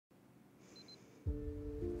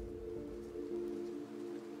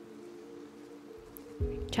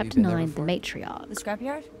Chapter 9, The Matriarch. The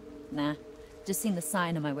scrapyard? Nah. Just seen the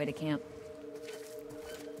sign on my way to camp.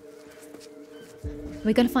 Are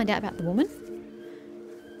we going to find out about the woman?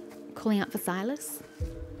 Calling out for Silas?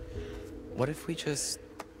 What if we just,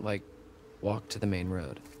 like, walk to the main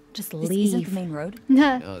road? Just This leave. isn't the main road?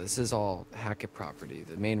 No, this is all Hackett property.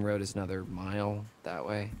 The main road is another mile that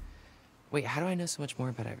way. Wait, how do I know so much more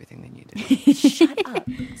about everything than you do? Shut up.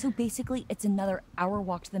 So basically, it's another hour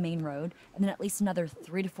walk to the main road, and then at least another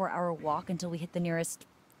 3 to 4 hour walk until we hit the nearest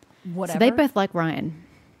whatever. So they both like Ryan.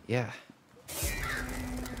 Yeah.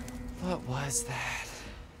 What was that?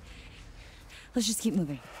 Let's just keep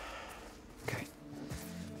moving. Okay.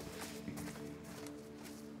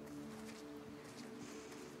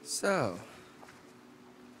 So,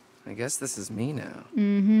 I guess this is me now.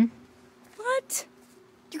 Mm-hmm. What?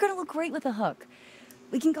 You're gonna look great with a hook.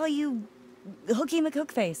 We can call you Hooky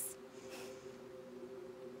McHookface.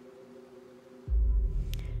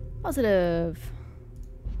 Positive.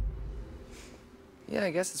 Yeah,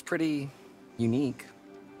 I guess it's pretty unique.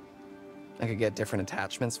 I could get different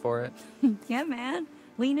attachments for it. Yeah, man.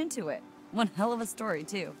 Lean into it. One hell of a story,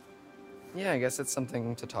 too. Yeah, I guess it's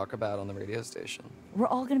something to talk about on the radio station. We're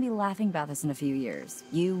all gonna be laughing about this in a few years.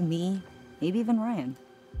 You, me, maybe even Ryan.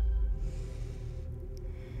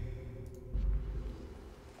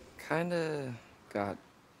 Kinda got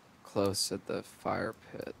close at the fire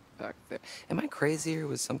pit back there. Am I crazy or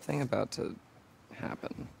was something about to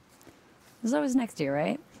happen? There's always next year,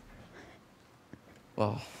 right?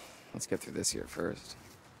 Well, let's get through this year first.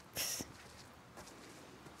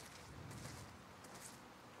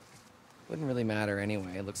 Wouldn't really matter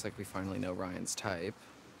anyway. It looks like we finally know Ryan's type.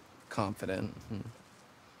 Confident, and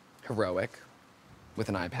heroic, with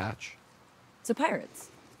an eye patch. So pirates.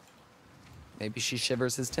 Maybe she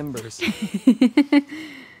shivers his timbers.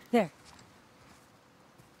 There.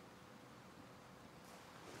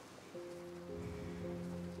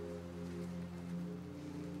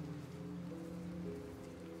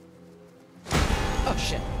 Oh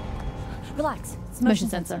shit. Relax. It's Motion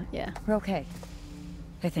sensor, yeah. We're okay.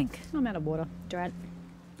 I think. I'm out of water. Drat.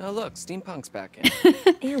 Oh look, steampunk's back in.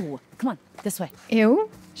 Ew. Come on, this way. Ew.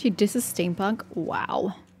 She disses steampunk.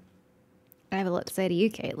 Wow. I have a lot to say to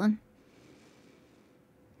you, Caitlin.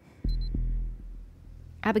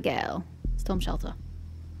 Abigail. Storm shelter.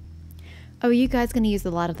 Oh, are you guys going to use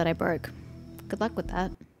the ladder that I broke? Good luck with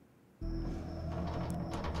that.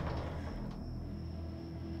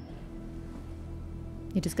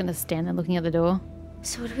 You're just going to stand there looking at the door?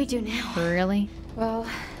 So what do we do now? Really? Well,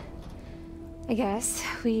 I guess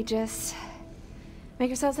we just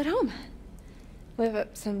make ourselves at home. Whip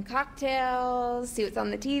up some cocktails, see what's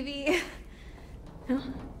on the TV. No?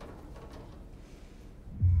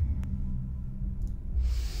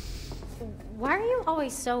 Why are you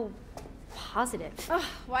always so positive? Oh,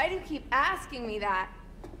 why do you keep asking me that?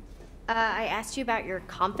 I asked you about your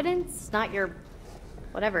confidence, not your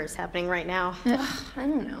whatever is happening right now. Ugh, I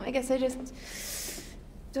don't know. I guess I just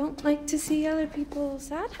don't like to see other people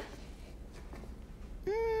sad.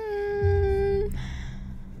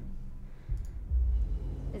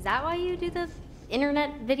 Is that why you do the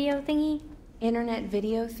internet video thingy? Internet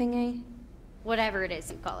video thingy? Whatever it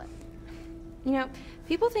is you call it. You know,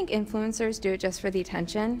 people think influencers do it just for the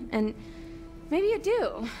attention, and maybe you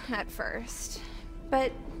do at first.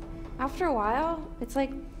 But after a while, it's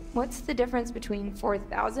like, what's the difference between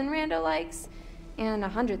 4,000 rando likes and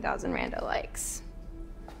 100,000 rando likes?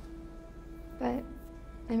 But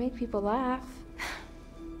I make people laugh.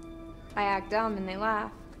 I act dumb and they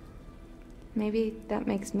laugh. Maybe that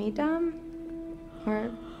makes me dumb?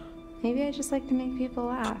 Or maybe I just like to make people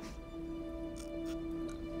laugh.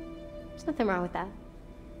 There's nothing wrong with that.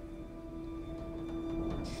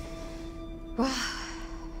 Well,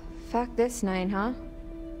 fuck this night, huh?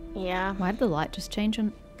 Yeah. Why did the light just change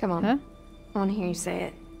on Come on. her? I want to hear you say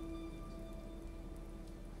it.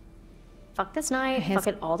 Fuck this night. Hair's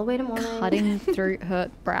Fuck it all the way to morning. Cutting through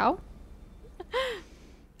her brow.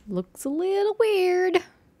 Looks a little weird.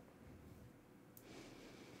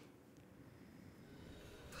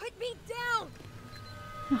 Put me down!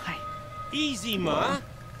 Okay. Easy, Ma.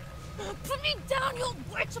 Put me down, you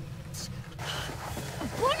witch! I'll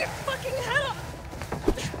blow your fucking head off!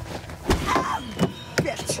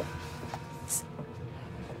 Bitch.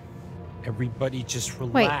 Everybody just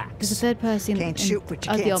Wait, relax. there's a third person. Can't shoot what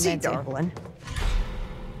you the can't old see, man's here. darling.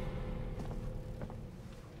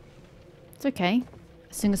 It's okay.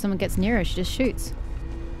 As soon as someone gets near her, she just shoots.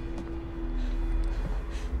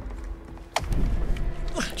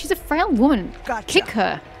 She's a frail woman. Gotcha. Kick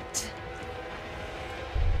her.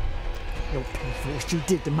 You'll pay for what you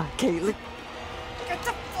did to my Caitlin. Get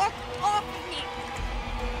the fuck off of me!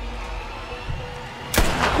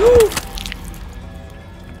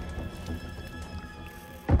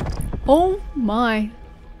 Oh my.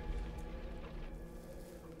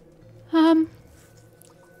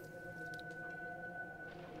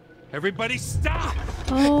 Everybody stop!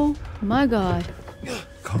 Oh my god.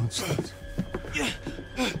 Constant.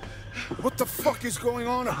 What the fuck is going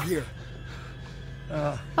on up here?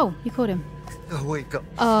 Oh, you caught him. Oh, wake up.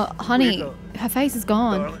 Honey, Wake up. her face is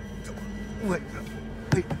gone. Darling. Wake up.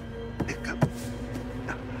 Wake up.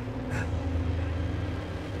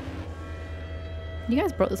 You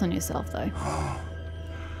guys brought this on yourself, though.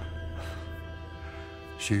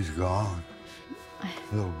 She's gone.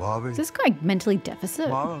 Little Bobby. Is this guy mentally deficit?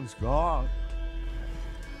 Marlon's gone.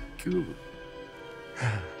 Cool.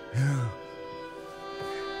 Yeah.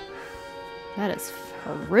 That is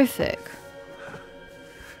horrific.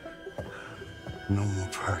 No more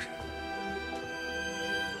party.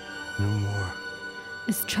 No more.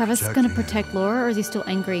 Is Travis going to Protecting protect Laura, or is he still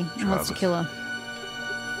angry and wants to kill her?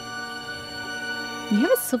 You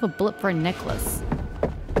have a silver bullet for a necklace.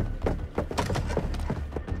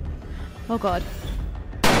 Oh god.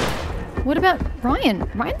 What about Ryan?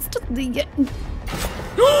 Ryan's still...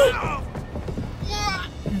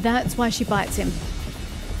 That's why she bites him.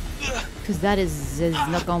 Because that is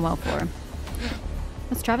not going well for him.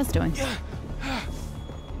 What's Travis doing?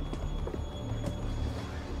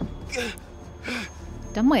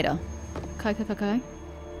 Dumbwaiter. Okay.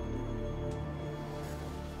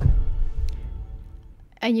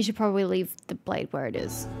 And you should probably leave the blade where it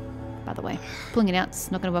is, by the way. Pulling it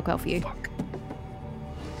out's not going to work well for you.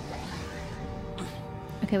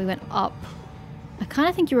 Okay, we went up. I kind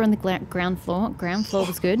of think you were on the ground floor. Ground floor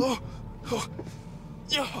was good.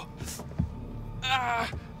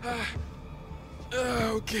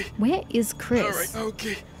 Okay. Where is Chris?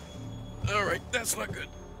 Okay. Alright, that's not good.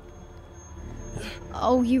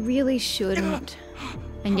 Oh, you really shouldn't.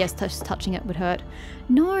 And yes, touching it would hurt.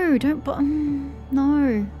 No, don't...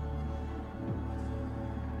 no.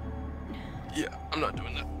 Yeah, I'm not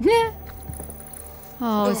doing that. Yeah.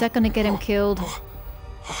 Oh, is that going to get him killed?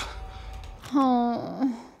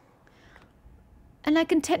 Oh. And I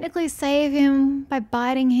can technically save him by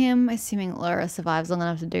biting him, assuming Laura survives long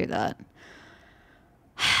enough to do that.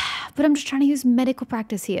 But I'm just trying to use medical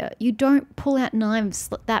practice here. You don't pull out knives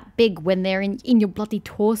that big when they're in your bloody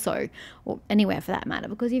torso. Or anywhere for that matter.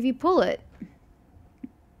 Because if you pull it,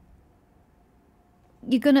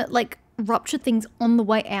 you're going to, like, rupture things on the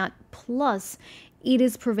way out. Plus, it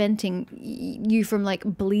is preventing you from, like,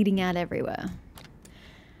 bleeding out everywhere.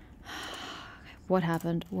 What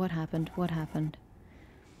happened? What happened? What happened?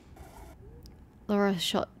 Laura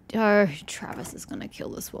shot... Oh, Travis is going to kill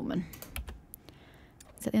this woman.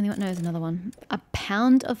 Is that the only one? No, there's another one. A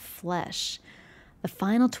pound of flesh. The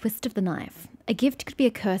final twist of the knife. A gift could be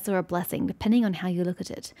a curse or a blessing, depending on how you look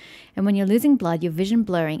at it. And when you're losing blood, your vision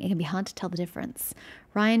blurring, it can be hard to tell the difference.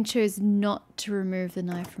 Ryan chose not to remove the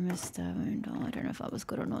knife from his stone. Oh, I don't know if that was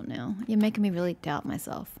good or not now. You're making me really doubt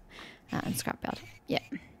myself. And scrapyard. Yeah.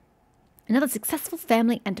 Another successful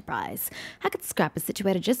family enterprise. Hackett's Scrap is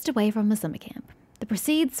situated just away from the summer camp. The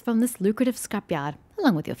proceeds from this lucrative scrapyard,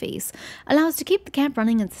 along with your fees, allow us to keep the camp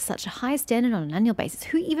running at such a high standard on an annual basis.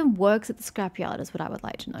 Who even works at the scrapyard is what I would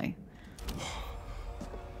like to know.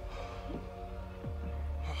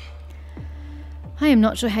 I am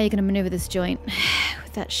not sure how you're going to maneuver this joint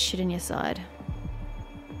with that shit in your side.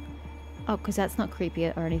 Oh, because that's not creepy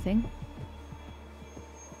or anything.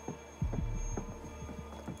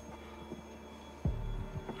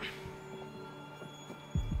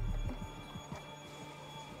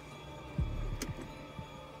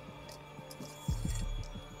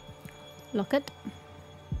 Lock it.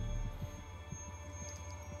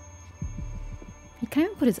 He can't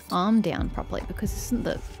even put his arm down properly because isn't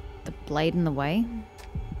the blade in the way?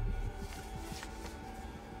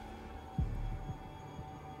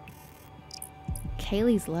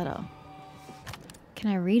 Kaylee's letter. Can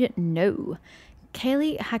I read it? No.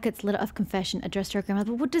 Kaylee Hackett's letter of confession addressed to her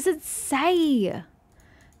grandmother. But what does it say?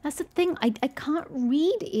 That's the thing. I can't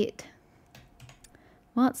read it.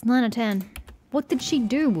 Well, it's 9 or 10. What did she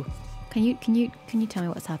do? Can you tell me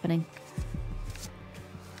what's happening?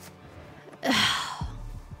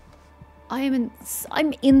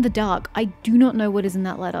 I'm in the dark. I do not know what is in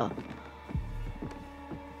that letter.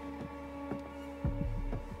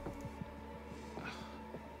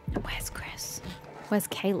 Where's Chris? Where's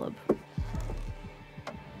Caleb?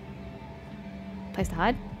 Place to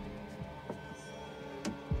hide?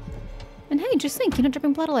 And hey, just think, you're not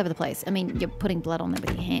dripping blood all over the place. I mean, you're putting blood on there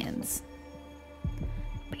with your hands.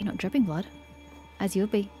 But you're not dripping blood. As you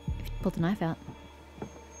would be if you pulled the knife out.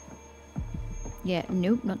 Yeah,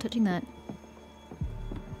 nope, not touching that.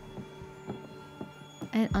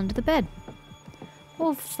 and under the bed.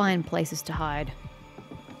 All fine places to hide.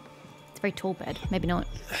 It's a very tall bed. Maybe not.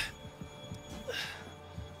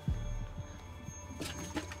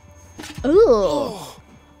 Ooh.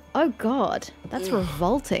 Oh god, that's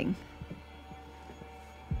revolting.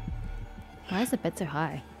 Why is the bed so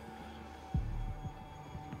high?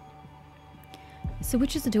 So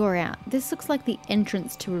which is the door out? This looks like the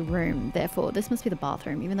entrance to a room, therefore this must be the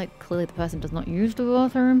bathroom, even though clearly the person does not use the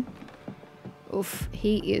bathroom. Oof,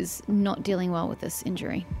 he is not dealing well with this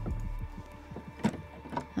injury.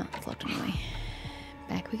 Oh, it's locked anyway.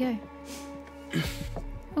 Back we go.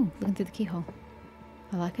 Oh, looking through the keyhole.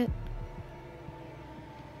 I like it.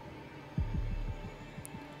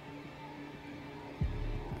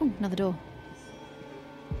 Oh, another door.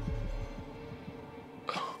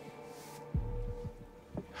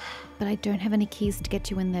 But I don't have any keys to get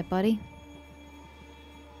you in there, buddy.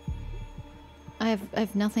 I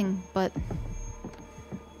have nothing but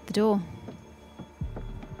the door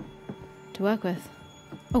to work with.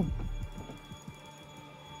 Oh.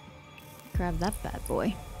 Grab that bad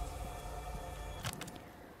boy.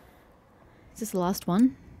 Is this the last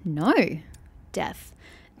one? No. Death.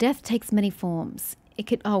 Death takes many forms. It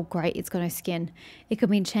could, oh great, it's got no skin. It could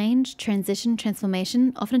mean change, transition,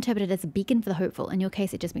 transformation, often interpreted as a beacon for the hopeful. In your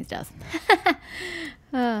case, it just means death.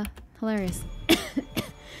 Hilarious.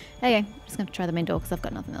 Okay, I'm just going to try the main door because I've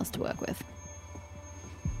got nothing else to work with.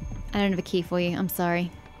 I don't have a key for you, I'm sorry.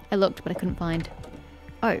 I looked, but I couldn't find.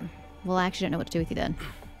 Oh, well I actually don't know what to do with you then.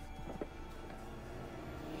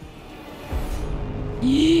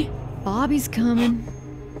 Bobby's coming.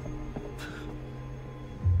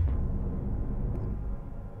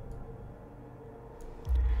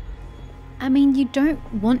 I mean, you don't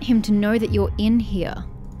want him to know that you're in here.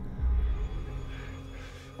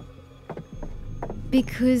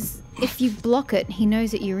 Because if you block it, he knows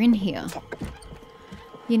that you're in here.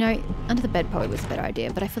 You know, under the bed probably was a better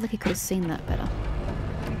idea, but I feel like he could have seen that better.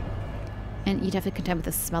 And you'd have to contend with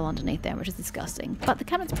the smell underneath there, which is disgusting. But the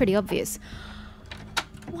cabinet's pretty obvious.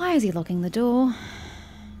 Why is he locking the door?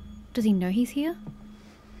 Does he know he's here?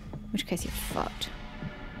 In which case you're fucked.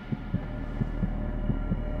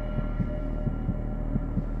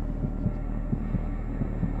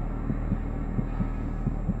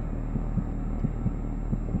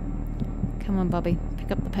 Come on, Bobby.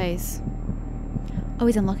 Pick up the pace. Oh,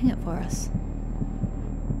 he's unlocking it for us.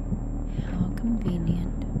 How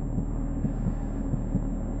convenient.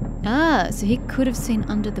 Ah, so he could have seen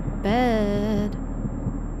under the bed.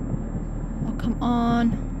 Oh, come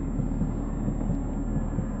on.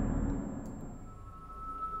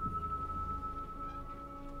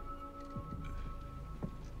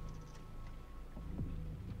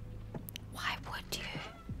 Why would you?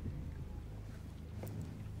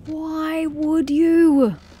 Why would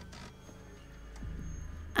you?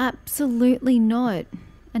 Absolutely not.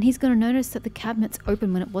 And he's going to notice that the cabinet's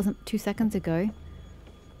open when it wasn't 2 seconds ago.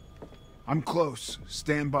 I'm close.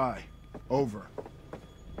 Stand by. Over.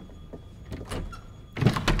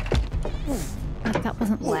 Like that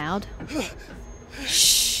wasn't loud.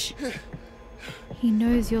 Shh. He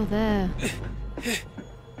knows you're there.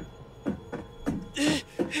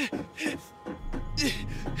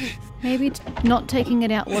 Maybe not taking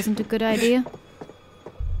it out wasn't a good idea.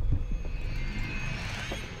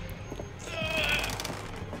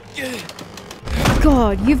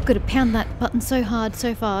 God, you've got to pound that button so hard,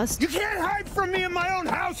 so fast. You can't hide from me in my own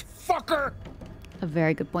house, fucker! A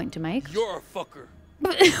very good point to make. You're a fucker.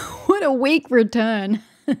 What a weak return.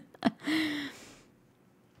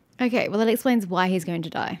 Okay, well that explains why he's going to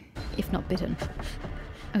die, if not bitten.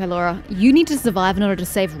 Okay, Laura, you need to survive in order to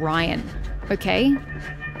save Ryan, okay?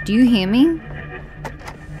 Do you hear me?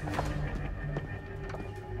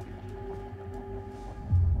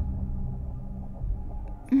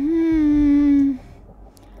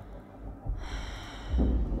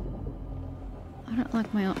 I don't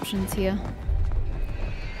like my options here.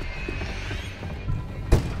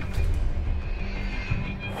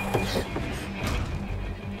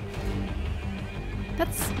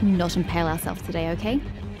 Let's not impale ourselves today, okay?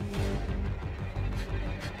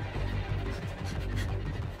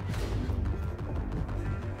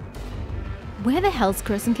 Where the hell's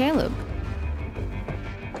Chris and Caleb?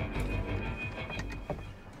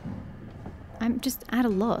 I'm just at a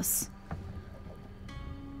loss.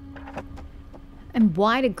 And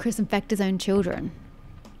why did Chris infect his own children?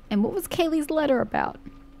 And what was Kaylee's letter about?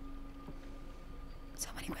 So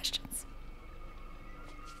many questions.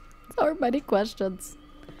 So many questions.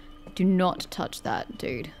 Do not touch that,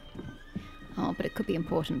 dude. Oh, but it could be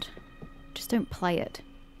important. Just don't play it,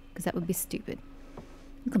 because that would be stupid.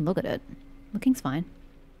 You can look at it. Looking's fine.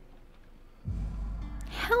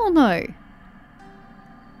 Hell no.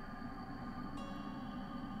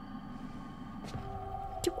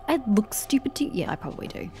 Do I look stupid to you? Yeah, I probably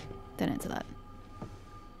do. Don't answer that.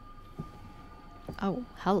 Oh,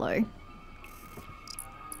 hello.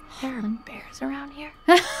 There are bears around here.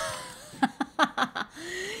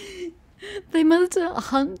 They must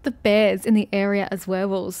hunt the bears in the area as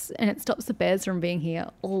werewolves, and it stops the bears from being here.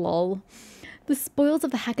 Lol. The spoils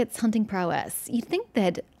of the Hackett's hunting prowess. You'd think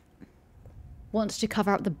they'd want to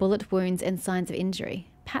cover up the bullet wounds and signs of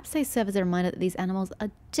injury. Perhaps they serve as a reminder that these animals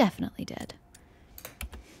are definitely dead.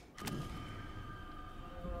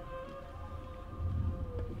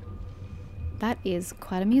 That is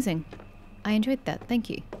quite amusing. I enjoyed that.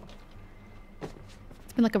 Thank you.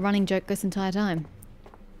 It's been like a running joke this entire time.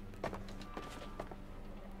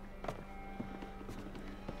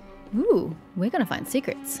 Ooh, we're gonna find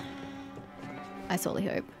secrets. I sorely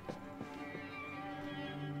hope.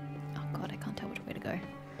 Oh god, I can't tell which way to go.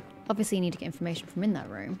 Obviously you need to get information from in that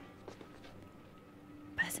room.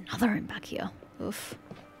 But there's another room back here. Oof.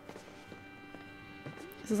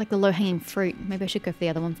 This is like the low-hanging fruit. Maybe I should go for the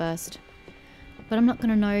other one first. But I'm not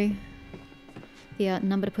gonna know the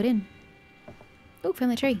number to put in. Oh,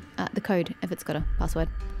 family tree. The code, if it's got a password.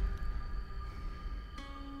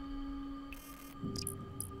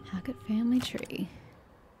 Hackett family tree.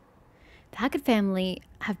 The Hackett family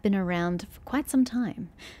have been around for quite some time.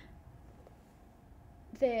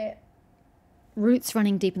 Their roots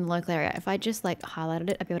running deep in the local area. If I just like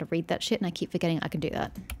highlighted it, I'd be able to read that shit, and I keep forgetting I can do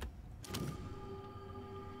that.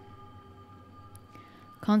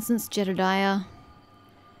 Constance, Jedediah,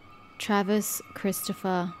 Travis,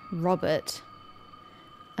 Christopher, Robert,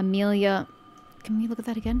 Amelia. Can we look at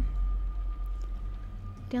that again?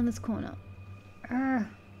 Down this corner.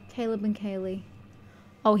 Caleb and Kaylee.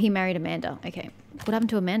 Oh, he married Amanda. Okay. What happened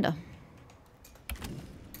to Amanda?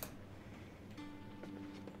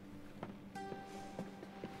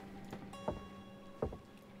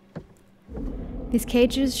 These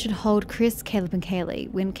cages should hold Chris, Caleb, and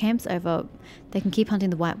Kaylee. When camp's over, they can keep hunting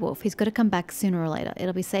the white wolf. He's got to come back sooner or later.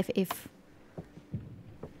 It'll be safe if...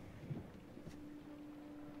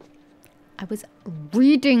 I was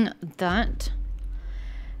reading that.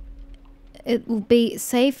 It will be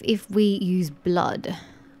safe if we use blood.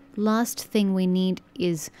 Last thing we need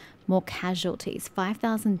is more casualties.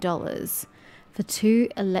 $5,000 for 2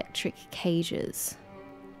 electric cages.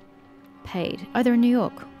 Paid. Oh, they're in New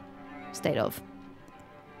York. State of.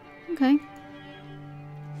 Okay.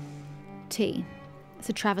 T.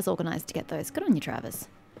 So Travis organised to get those. Good on you, Travis.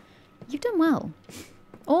 You've done well.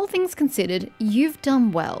 All things considered, you've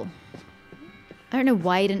done well. I don't know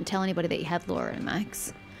why you didn't tell anybody that you had Laura and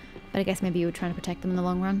Max. But I guess maybe you were trying to protect them in the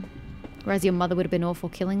long run. Whereas your mother would have been awful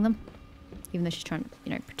killing them. Even though she's trying to,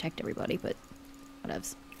 you know, protect everybody, but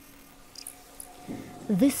whatevs.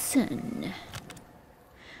 The sun.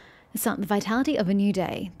 The vitality of a new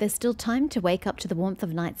day. There's still time to wake up to the warmth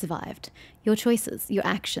of night survived. Your choices, your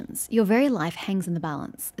actions, your very life hangs in the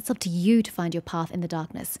balance. It's up to you to find your path in the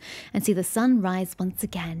darkness and see the sun rise once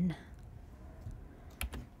again.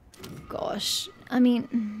 Gosh. I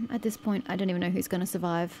mean, at this point, I don't even know who's going to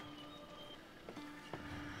survive.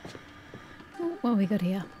 What have we got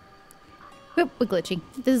here? Oop, we're glitchy.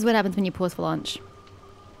 This is what happens when you pause for lunch.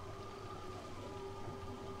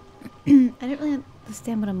 I don't really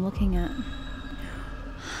understand what I'm looking at.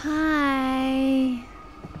 Hi.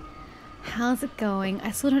 How's it going? I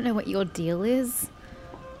still don't know what your deal is.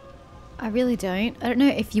 I really don't. I don't know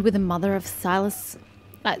if you were the mother of Silas...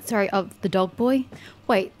 sorry, of the dog boy.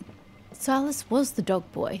 Wait, Silas was the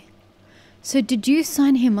dog boy. So did you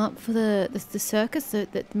sign him up for the circus,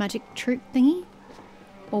 the magic troupe thingy?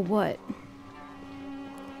 Or what?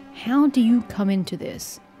 How do you come into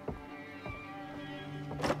this?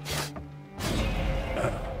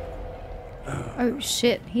 Oh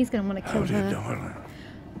shit, he's gonna want to kill her. Darling?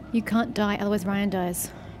 You can't die, otherwise Ryan dies.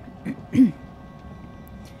 Does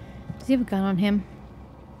he have a gun on him?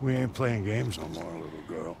 We ain't playing games no more, little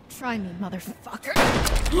girl. Try me, motherfucker.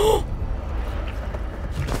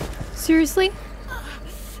 Seriously?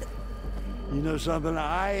 You know something?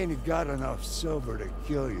 I ain't got enough silver to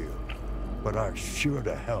kill you, but I sure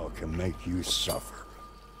to hell can make you suffer.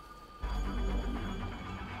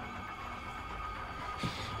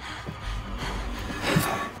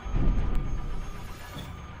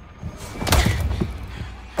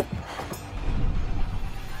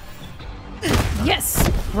 Yes!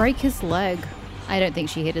 Break his leg. I don't think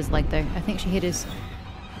she hit his leg though. I think she hit his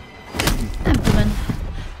abdomen.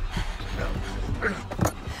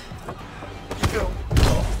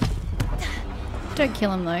 Don't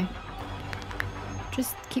kill him though.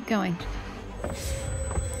 Just keep going.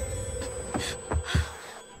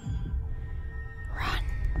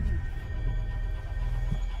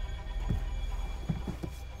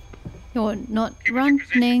 You're not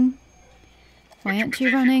running. Why aren't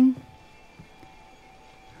you running?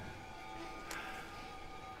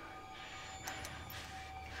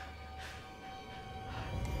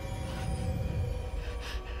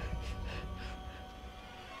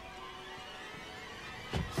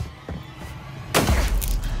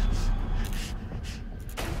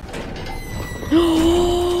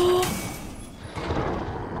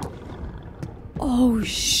 Oh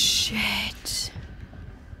shit.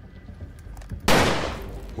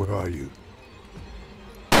 Where are you?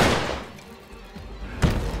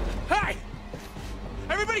 Hey!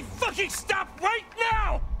 Everybody fucking stop right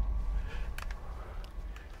now!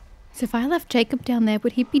 So if I left Jacob down there,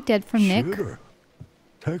 would he be dead from Nick? Shoot her.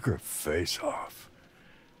 Take her face off.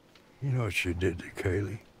 You know what she did to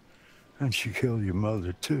Kaylee? And she killed your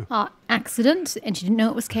mother, too. Accident, and she didn't know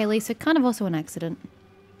it was Kaylee, so kind of also an accident.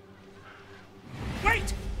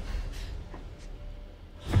 Wait!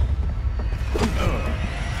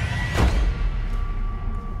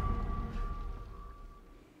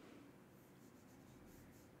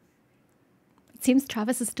 It seems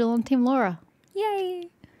Travis is still on Team Laura. Yay!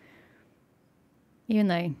 Even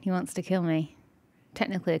though he wants to kill me.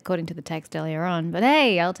 Technically, according to the text earlier on. But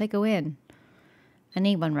hey, I'll take a win. I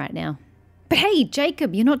need one right now. But hey,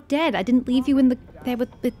 Jacob, you're not dead. I didn't leave you in there with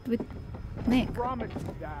Nick.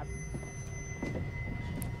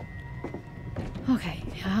 Okay,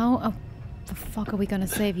 how the fuck are we gonna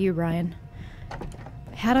save you, Ryan?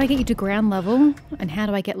 How do I get you to ground level? And how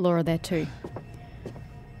do I get Laura there too?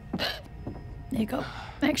 There you go.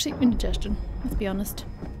 Actually, indigestion. Let's be honest.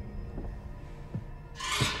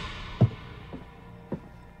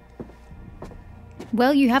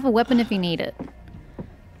 Well, you have a weapon if you need it.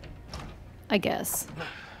 I guess.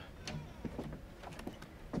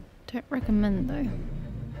 Don't recommend, though.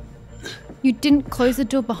 You didn't close the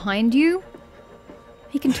door behind you?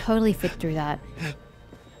 He can totally fit through that.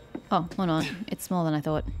 Oh, hold on. It's smaller than I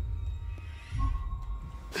thought.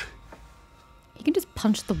 He can just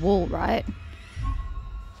punch the wall, right?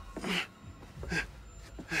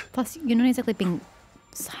 Plus, you're not exactly being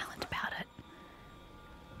silent about it.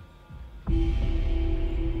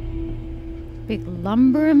 Big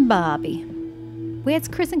Lumber and Barbie. Where's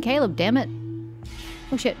Chris and Caleb, damn it?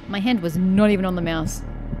 Oh shit, my hand was not even on the mouse.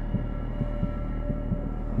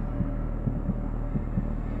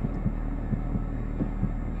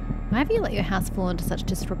 Why have you let your house fall into such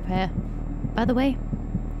disrepair? By the way,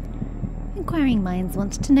 inquiring minds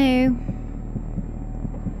want to know.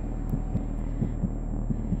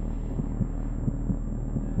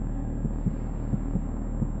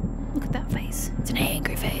 Look at that face. It's an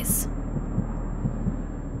angry face.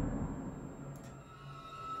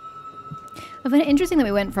 I find it interesting that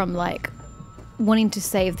we went from like wanting to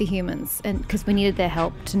save the humans and because we needed their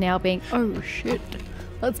help to now being, oh shit,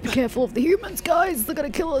 let's be careful of the humans, guys. They're gonna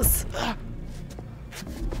kill us.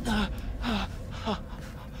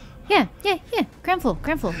 Yeah. Ground floor.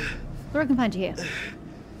 Laura can find you here.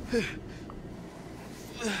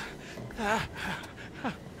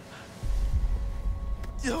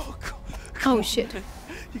 Yo, Oh shit.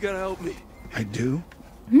 you gotta help me. I do?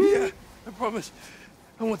 Yeah, I promise.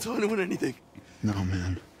 I won't tell anyone anything. No,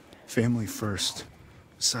 man. Family first.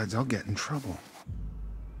 Besides, I'll get in trouble.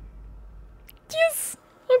 Yes.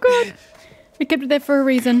 Oh god. We kept it there for a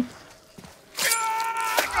reason.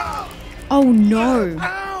 Oh no.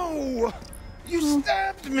 Ow! You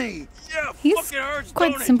stabbed me! Yeah, He's fucking hurts,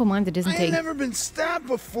 quite don't it? simple-minded, isn't I he? ain't never been stabbed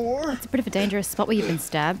before. It's a bit of a dangerous spot where you've been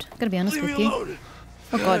stabbed. Gotta be honest Leave with me you. alone.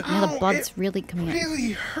 Oh god, now the Ow, blood's it really coming out.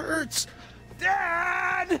 really hurts.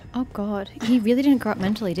 Dad! Oh god, he really didn't grow up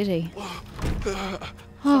mentally, did he?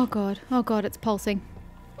 Oh god, it's pulsing.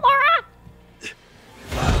 Laura!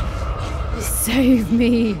 Save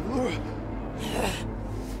me!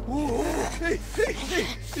 Hey,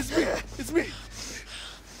 it's me.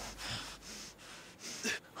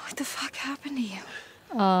 What the fuck happened to you?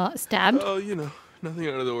 Stabbed? Oh, you know, nothing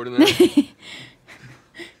out of the ordinary.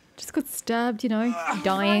 Just got stabbed, you know,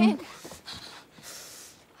 dying.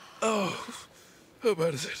 Oh, how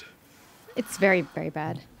bad is it? It's very, very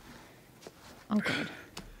bad. Oh god.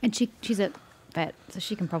 And she's a vet, so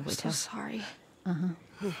she can probably So tell. sorry.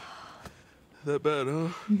 That bad, huh?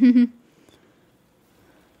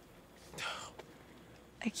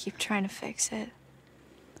 I keep trying to fix it.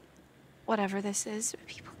 Whatever this is,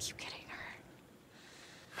 people keep getting hurt.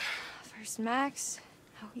 First Max,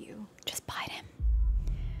 now you. Just bite him.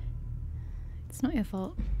 It's not your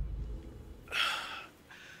fault.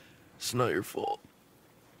 It's not your fault.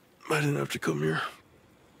 I didn't have to come here.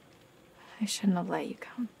 I shouldn't have let you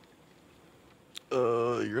come.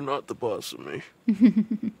 You're not the boss of me.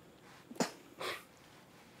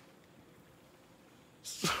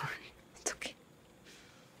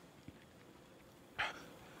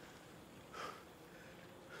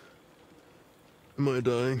 Am I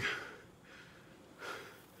dying?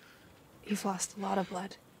 You've lost a lot of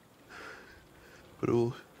blood. But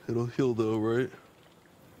it'll heal though, right?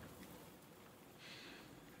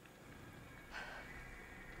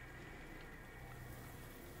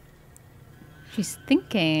 She's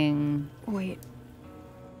thinking. Wait.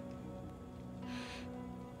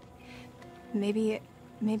 Maybe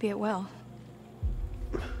it will.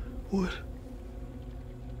 What?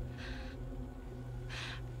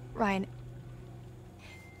 Ryan,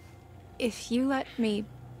 if you let me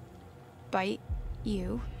bite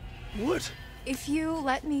you... What? If you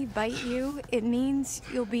let me bite you, it means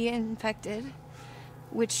you'll be infected.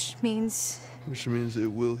 Which means... Which means it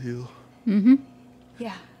will heal. Mm-hmm.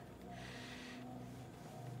 Yeah.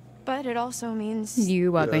 But it also means...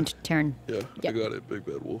 You are going to turn. Yeah, Yep. I got it, Big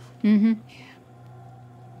Bad Wolf. Mm-hmm.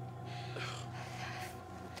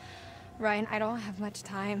 Ryan, I don't have much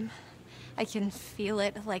time. I can feel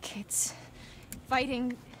it like it's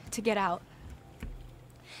fighting to get out.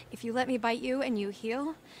 If you let me bite you and you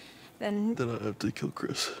heal, then... Then I have to kill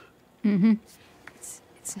Chris. Mm-hmm.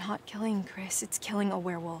 It's not killing Chris, it's killing a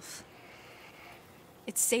werewolf.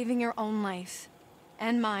 It's saving your own life.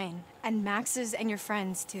 And mine. And Max's and your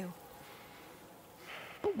friends, too.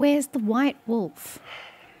 But where's the white wolf?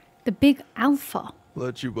 The big alpha?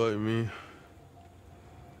 Let you bite me.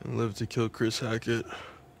 And live to kill Chris Hackett.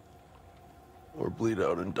 Or bleed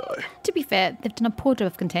out and die. To be fair, they've done a poor job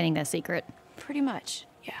of containing their secret. Pretty much,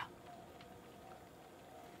 yeah.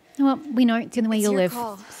 Well, we know it's the only way It's you'll your live.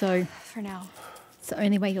 call. So For now. it's the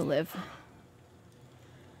only way you'll live.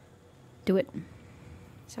 Do it.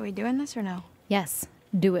 So we doing this or no? Yes,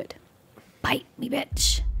 do it. Bite me,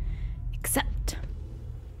 bitch. Accept.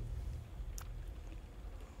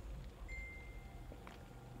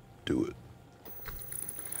 Do it.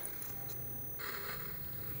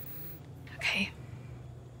 Okay.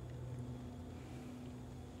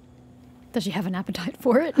 Does she have an appetite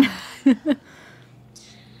for it? It's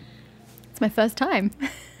my first time.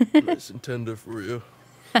 Nice and tender for you.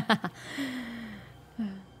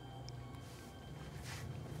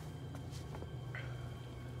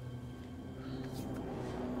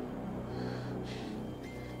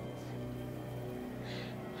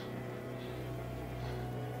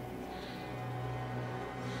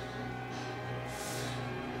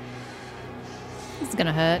 This is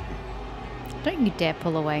gonna hurt. Don't you dare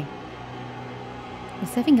pull away. You're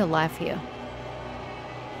saving your life here.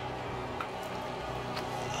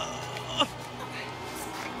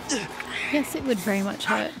 Yes, it would very much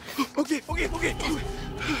hurt. Okay.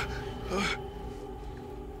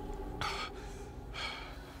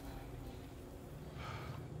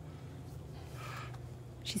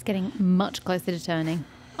 She's getting much closer to turning.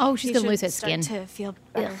 Oh, she's You gonna should lose her start skin. to feel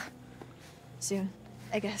better Ugh. soon,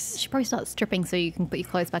 I guess. She probably starts stripping so you can put your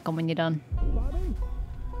clothes back on when you're done.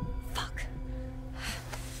 Fuck.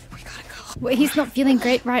 We gotta go. Well, he's not feeling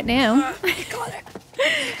great right now.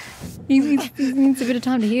 he needs a bit of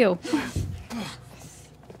time to heal.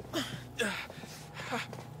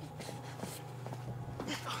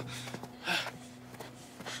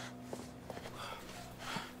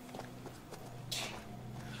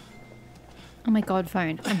 Oh my god,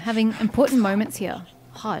 phone. I'm having important moments here.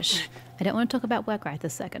 Hush. I don't want to talk about work right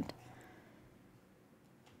this second.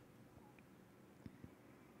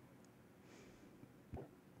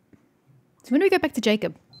 So when do we go back to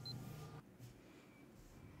Jacob?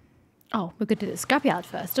 Oh, we're going to the scrapyard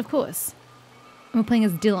first, of course. And we're playing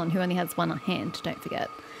as Dylan, who only has one hand, don't forget.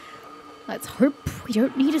 Let's hope we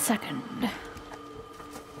don't need a second.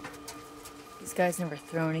 These guys never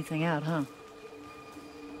throw anything out, huh?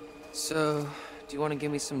 So, do you want to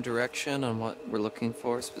give me some direction on what we're looking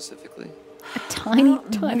for specifically? A tiny,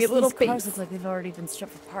 Most tiny of little these cars piece. look like they've already been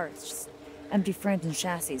stripped for parts. Just empty frames and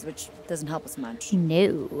chassis, which doesn't help us much.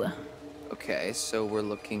 No. Okay, so we're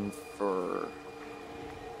looking for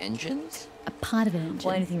engines? A part of an engine.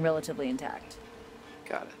 Well, anything relatively intact.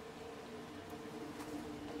 Got it.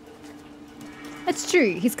 That's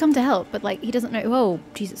true. He's come to help, but like he doesn't know. Oh,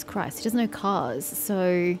 Jesus Christ! He doesn't know cars, so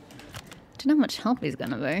I don't know how much help he's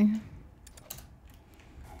gonna be.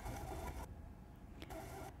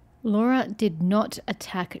 Laura did not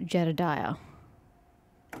attack Jedediah.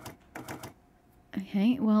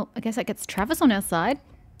 Okay, well, I guess that gets Travis on our side.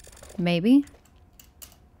 Maybe.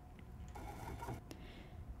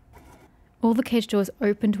 All the cage doors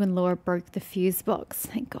opened when Laura broke the fuse box.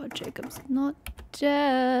 Thank God Jacob's not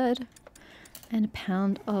dead. And a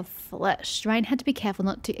pound of flesh. Ryan had to be careful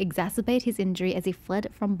not to exacerbate his injury as he fled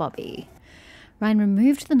from Bobby. Ryan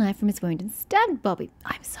removed the knife from his wound and stabbed Bobby.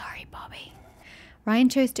 I'm sorry, Bobby. Ryan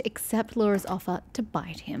chose to accept Laura's offer to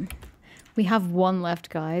bite him. We have one left,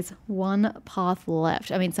 guys. One path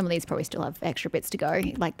left. I mean, some of these probably still have extra bits to go,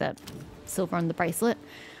 like the silver on the bracelet.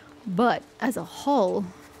 But as a whole,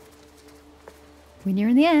 we're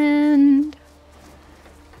nearing the end.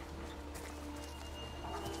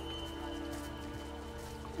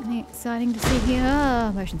 Anything exciting to see here?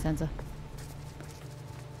 Ah, motion sensor.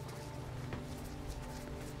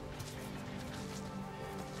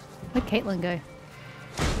 Where'd Caitlin go?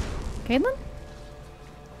 Caitlin?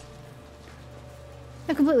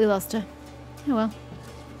 I completely lost her. Oh well.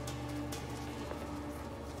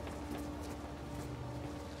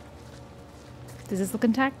 Does this look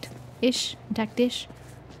intact-ish? Intact-ish?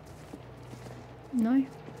 No?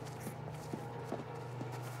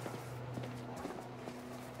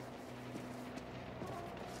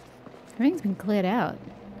 Everything's been cleared out.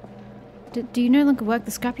 Do you no longer work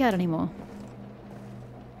the scrapyard anymore?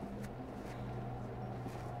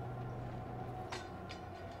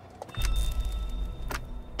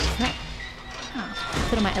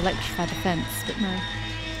 I thought I might electrify the fence, but no.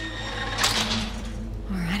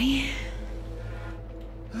 Alrighty.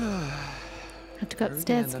 Have to go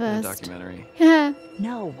upstairs first. Documentary. Yeah.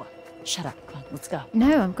 No. Shut up. Come on, let's go. No,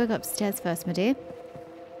 I'm going to go upstairs first, my dear.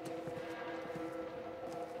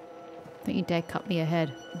 Don't you dare cut me a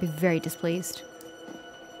head. I'll be very displeased.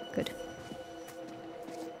 Good.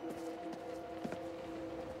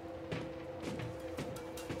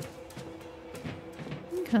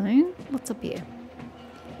 Okay, what's up here?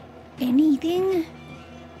 Anything?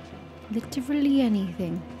 Literally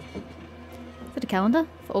anything. Is that a calendar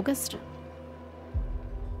for August?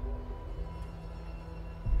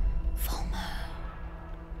 Full moon.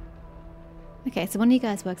 Okay, so one of you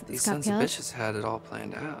guys works at the These sons of scrapyard. bitches had it all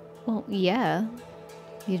planned out. Well, yeah.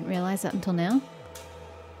 You didn't realize that until now?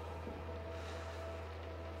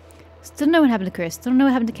 Still don't know what happened to Chris. Still don't know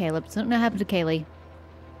what happened to Caleb. Still don't know what happened to Kaylee.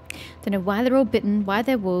 Don't know why they're all bitten, why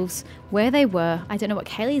they're wolves, where they were. I don't know what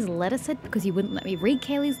Kaylee's letter said because you wouldn't let me read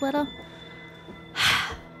Kaylee's letter.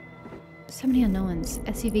 So many unknowns.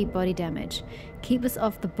 SUV body damage. Keep us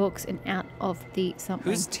off the books and out of the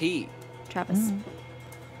something. Who's T? Travis.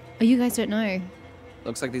 Oh, you guys don't know.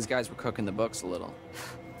 Looks like these guys were cooking the books a little.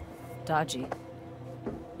 Dodgy.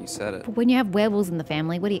 You said it. But when you have werewolves in the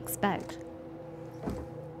family, what do you expect?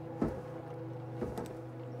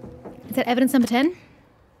 Is that evidence number 10?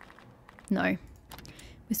 No.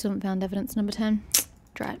 We still haven't found evidence number 10.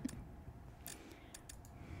 Drat.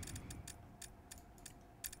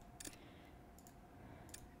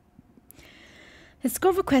 The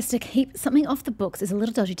school request to keep something off the books is a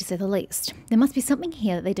little dodgy to say the least. There must be something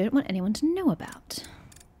here that they don't want anyone to know about.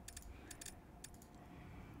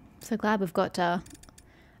 So glad we've got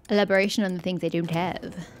elaboration on the things they don't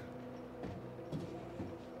have.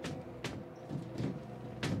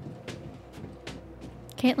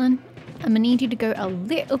 Caitlin, I'm gonna need you to go a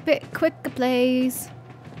little bit quicker, please.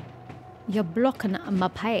 You're blocking my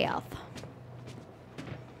path.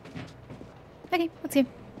 Okay, let's go.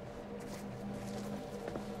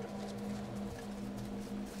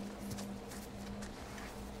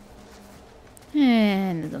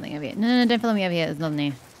 And there's nothing over here. No, don't follow me over here. There's nothing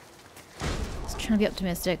here. Just trying to be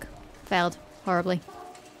optimistic. Failed horribly.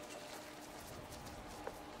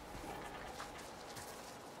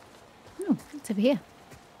 Oh, it's over here.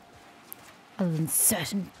 Other than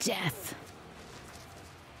certain death.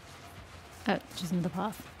 Oh, just another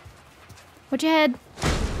path. Watch your head.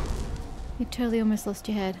 You totally almost lost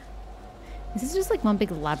your head. Is this just like one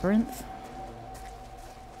big labyrinth?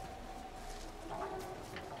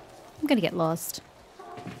 I'm gonna get lost.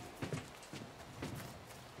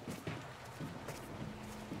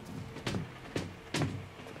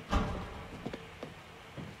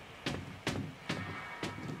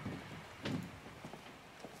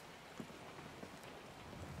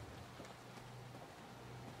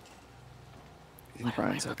 You think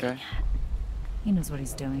Brian's okay? He knows what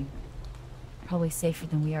he's doing. Probably safer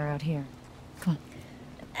than we are out here. Come on.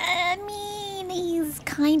 I mean, he's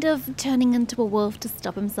kind of turning into a wolf to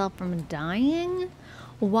stop himself from dying,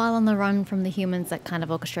 while on the run from the humans that kind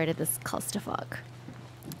of orchestrated this clusterfuck.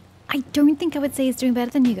 I don't think I would say he's doing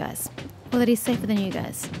better than you guys, or that he's safer than you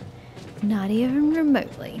guys. Not even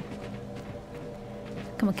remotely.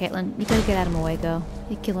 Come on, Caitlin, you gotta get out of my way, girl.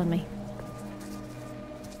 You're killing me.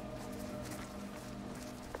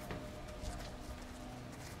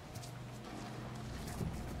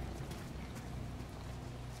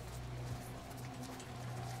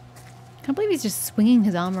 I can't believe he's just swinging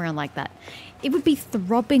his arm around like that. It would be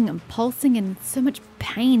throbbing and pulsing and so much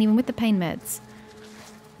pain, even with the pain meds.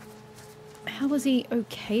 How was he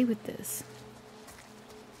okay with this?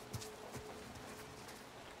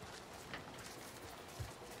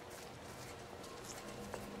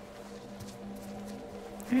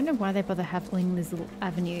 don't know why they bother having these little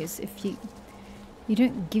avenues if you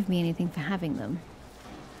don't give me anything for having them.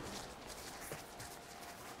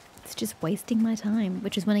 It's just wasting my time,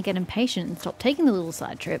 which is when I get impatient and stop taking the little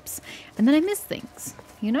side trips, and then I miss things,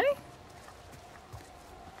 you know?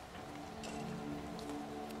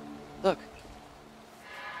 Look.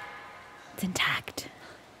 It's intact.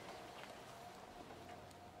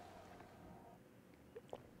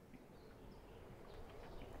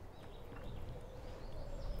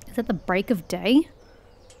 Is that the break of day?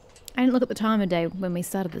 I didn't look at the time of day when we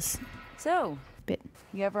started this So, bit.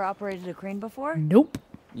 you ever operated a crane before? Nope.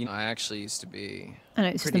 You know, I actually used to be I know,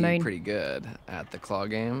 it's just the moon. pretty good at the claw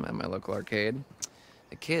game at my local arcade.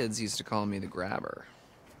 The kids used to call me the grabber.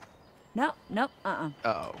 No, nope,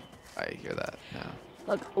 Oh, I hear that now.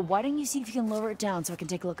 Look, why don't you see if you can lower it down so I can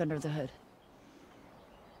take a look under the hood?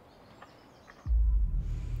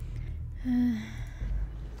 I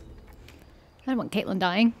don't want Caitlin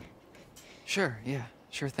dying. Sure, yeah,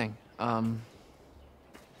 sure thing.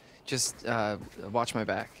 Just watch my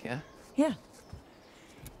back, yeah? Yeah.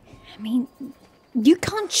 I mean, you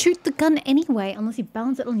can't shoot the gun anyway unless you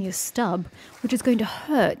balance it on your stub, which is going to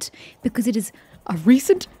hurt because it is a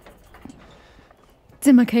recent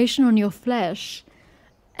demarcation on your flesh,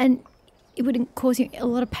 and it would cause you a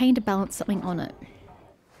lot of pain to balance something on it.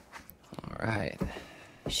 All right.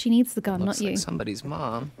 She needs the gun, Looks not like you. somebody's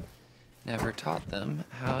mom never taught them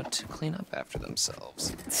how to clean up after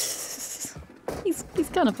themselves. He's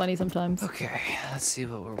kind of funny sometimes. Okay, let's see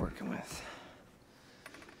what we're working with.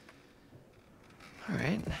 All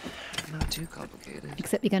right, not too complicated.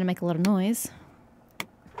 Except you're going to make a lot of noise.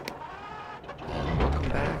 Welcome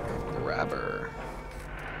back, grabber.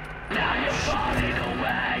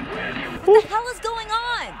 What the hell is going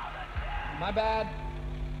on? My bad.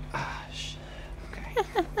 Ah,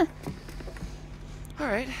 okay. All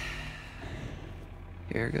right.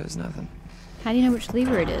 Here goes nothing. How do you know which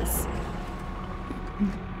lever it is?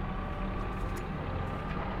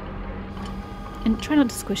 And try not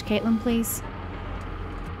to squish Caitlin, please.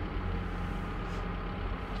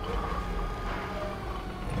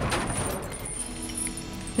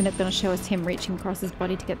 Then it's going to show us him reaching across his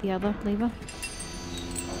body to get the other lever.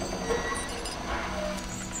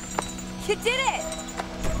 You did it!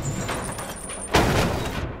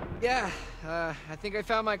 Yeah, I think I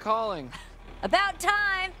found my calling. About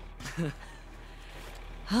time!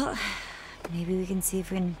 Well, maybe we can see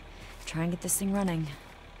if we can try and get this thing running.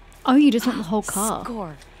 Oh, you just want the whole car.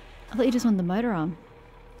 Score. I thought you just wanted the motor arm.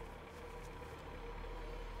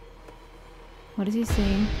 What is he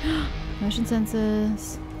seeing? Motion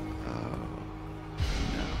sensors.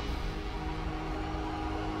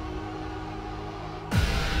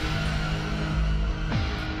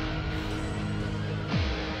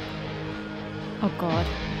 Oh god.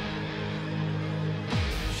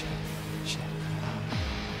 Shit.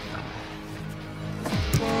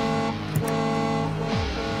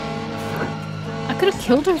 I could have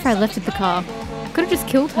killed her if I lifted the car. I could have just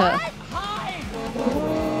killed her.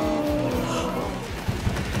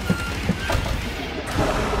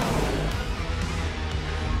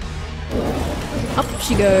 Up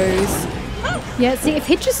she goes. Yeah, see, if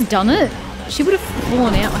he'd just done it, she would have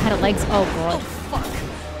fallen out or had her legs. Oh god.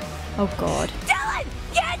 Oh god. Dylan!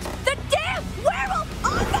 Get the damn werewolf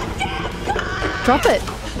on the damn car! Drop it.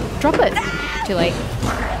 Drop it. Too late.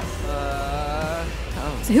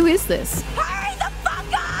 So who is this? Hurry the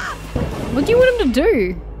fuck up! What do you want him to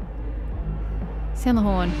do? Sound the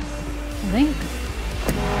horn, I think.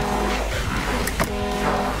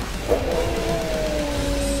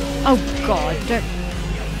 Oh god, don't.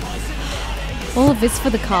 All of this for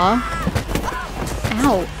the car?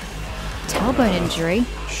 Ow. Tailbone injury.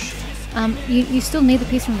 You still need the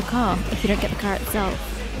piece from the car if you don't get the car itself.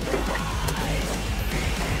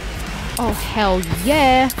 Oh hell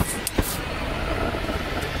yeah!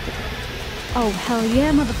 Oh hell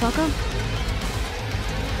yeah, motherfucker!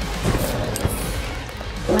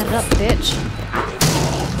 Light it up, bitch.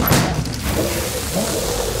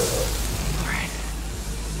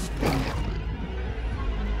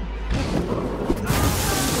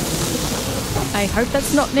 I hope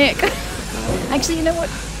that's not Nick. Actually, you know what?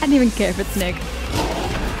 I don't even care if it's Nick.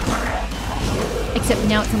 Except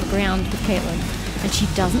now it's on the ground with Caitlin, and she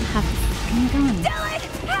doesn't have the fucking gun. Dylan!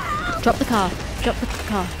 Help! Drop the car. Drop the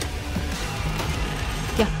car.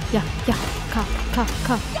 Yeah. Car.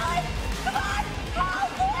 Dylan! Come on! Help,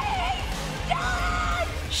 please!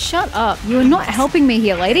 Dylan! Shut up. You are not helping me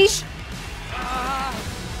here, lady.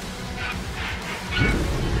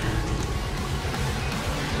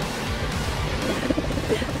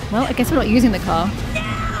 Well, I guess we're not using the car.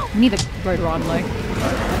 We need the rotor arm, though.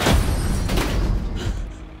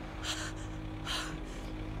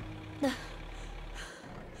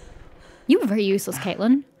 You were very useless,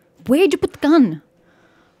 Caitlin. Where'd you put the gun?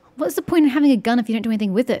 What's the point in having a gun if you don't do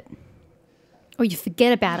anything with it? Or you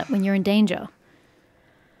forget about it when you're in danger?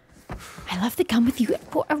 I left the gun with you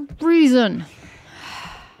for a reason.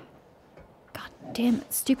 God damn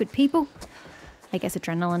it, stupid people. I guess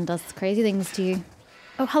adrenaline does crazy things to you.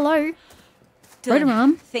 Oh, hello. Dylan,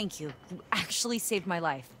 Rotom. thank you. You actually saved my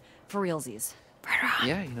life. For realsies.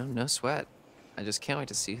 Yeah, no sweat. I just can't wait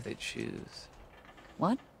to see who they choose.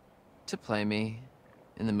 What? To play me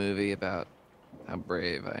in the movie about how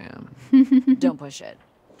brave I am. Don't push it.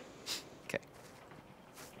 Okay.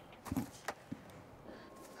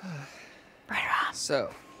 So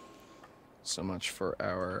much for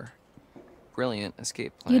our brilliant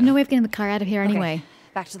escape plan. You had no way of getting the car out of here anyway. Okay,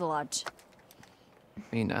 back to the lodge.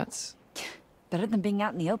 Are you nuts? Better than being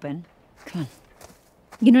out in the open. Come on.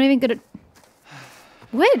 You're not even good at...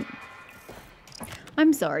 What?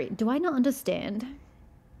 I'm sorry. Do I not understand?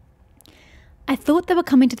 I thought they were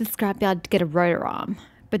coming to the scrapyard to get a rotor arm.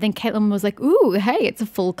 But then Caitlin was like, ooh, hey, it's a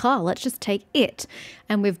full car. Let's just take it.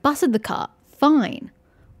 And we've busted the car. Fine.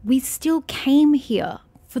 We still came here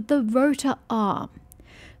for the rotor arm.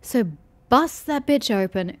 So bust that bitch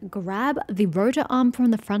open, grab the rotor arm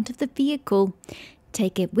from the front of the vehicle,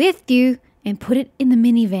 take it with you, and put it in the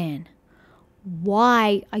minivan.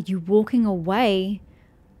 Why are you walking away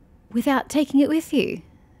without taking it with you?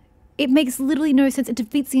 It makes literally no sense. It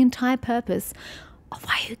defeats the entire purpose of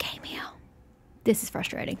why you came here. This is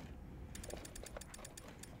frustrating.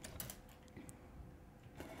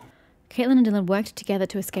 Caitlin and Dylan worked together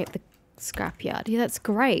to escape the scrapyard. Yeah, that's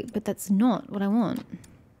great, but that's not what I want.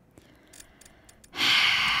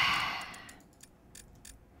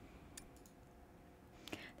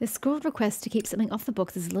 The scrawled request to keep something off the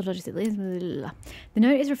books is the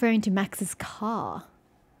note is referring to Max's car.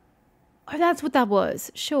 Oh, that's what that was.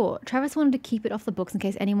 Sure. Travis wanted to keep it off the books in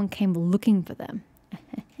case anyone came looking for them.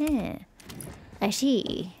 I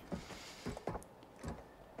see.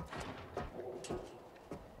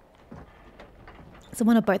 So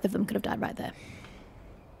one or both of them could have died right there.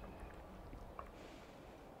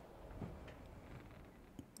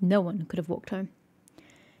 No one could have walked home.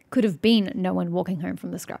 Could have been no one walking home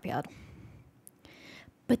from the scrapyard.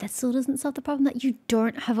 But that still doesn't solve the problem that you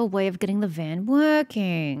don't have a way of getting the van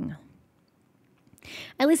working.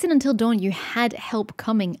 At least until dawn, you had help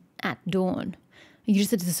coming at dawn. You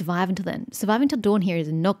just had to survive until then. Surviving until dawn here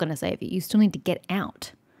is not going to save you. You still need to get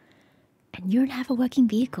out. And you don't have a working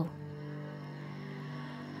vehicle.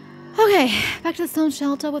 Okay, back to the storm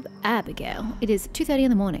shelter with Abigail. It is 2:30 in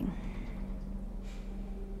the morning.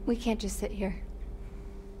 We can't just sit here.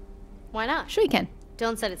 Why not? Sure you can.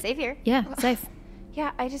 Dylan said it's safe here. Yeah, safe.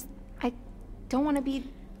 Yeah, I don't want to be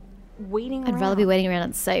waiting around. I'd rather be waiting around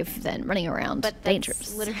and safe than running around But dangerous.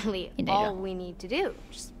 that's literally In all danger. we need to do.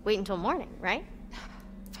 Just wait until morning, right?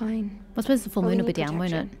 Fine. I suppose the full But we moon will be need down,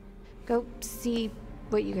 won't it? protection. Go see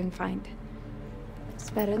what you can find. It's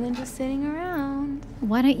better than just sitting around.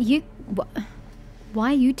 Why don't you...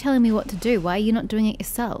 Why are you telling me what to do? Why are you not doing it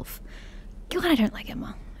yourself? God, I don't like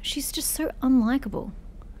Emma. She's just so unlikable.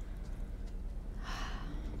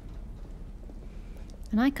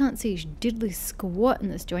 And I can't see diddly squat in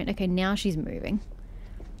this joint. Okay, now she's moving.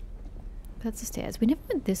 That's the stairs. We never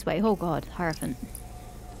went this way. Oh god, Hierophant.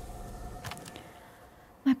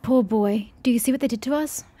 My poor boy. Do you see what they did to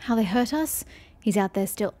us? How they hurt us? He's out there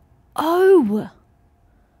still. Oh!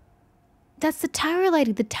 That's the tarot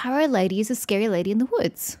lady. The tarot lady is a scary lady in the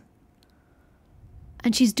woods.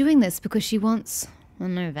 And she's doing this because she wants, I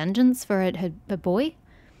don't know, vengeance for her boy?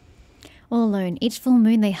 All alone, each full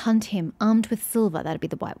moon they hunt him, armed with silver, that'd be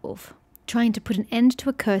the White Wolf, trying to put an end to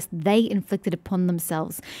a curse they inflicted upon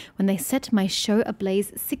themselves when they set my show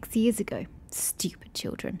ablaze 6 years ago. Stupid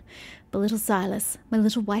children. But little Silas, my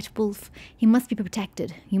little white wolf, he must be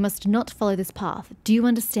protected. You must not follow this path. Do you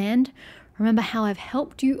understand? Remember how I've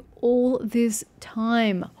helped you all this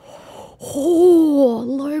time. Oh,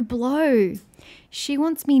 low blow. She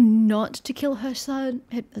wants me not to kill her son.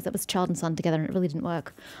 That was child and son together and it really didn't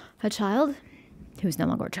work. Her child, who's no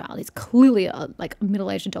longer a child. He's clearly a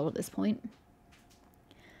middle-aged adult at this point.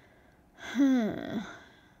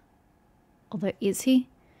 Although, is he?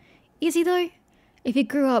 Is he though? If he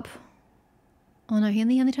grew up... Oh no, he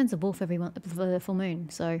only turns a wolf every month for the full moon,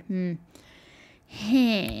 so...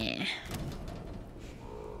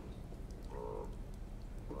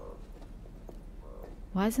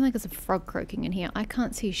 Why is it like there's a frog croaking in here? I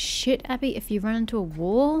can't see shit, Abby. If you run into a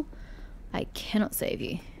wall, I cannot save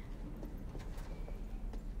you.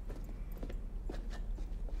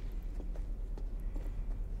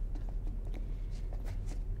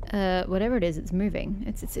 Whatever it is, it's moving.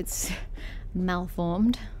 It's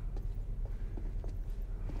malformed.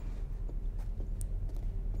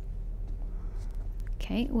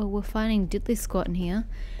 Okay, well, we're finding diddly squat in here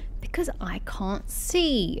because I can't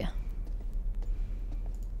see.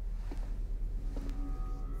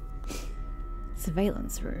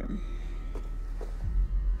 Surveillance room.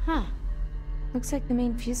 Huh. Looks like the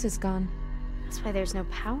main fuse is gone. That's why there's no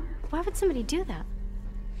power? Why would somebody do that?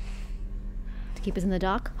 To keep us in the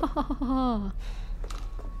dark? Oh,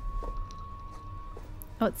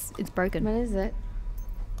 it's broken. What is it?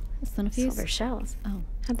 It's not a fuse. Silver shells. Oh.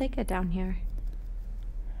 How'd they get down here?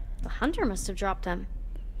 The hunter must have dropped them.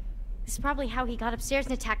 This is probably how he got upstairs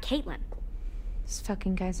and attacked Caitlin. These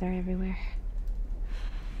fucking guys are everywhere.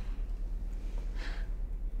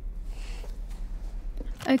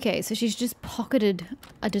 Okay, so she's just pocketed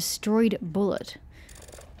a destroyed bullet.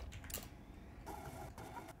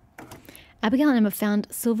 Abigail and Emma found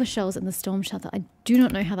silver shells in the storm shelter. I do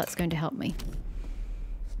not know how that's going to help me.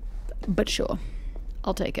 But sure,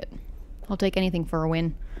 I'll take it. I'll take anything for a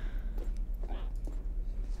win.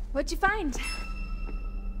 What'd you find?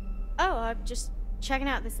 Oh, I'm just checking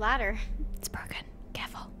out this ladder. It's broken.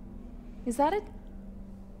 Careful. Is that a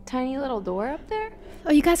tiny little door up there?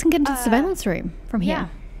 Oh, you guys can get into the surveillance room from here. Yeah.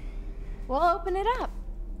 We'll open it up.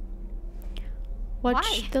 Watch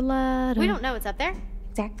Why? the ladder. We don't know what's up there.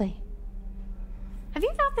 Exactly. Have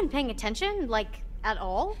you not been paying attention, like, at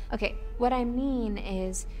all? Okay, what I mean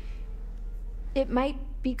is, it might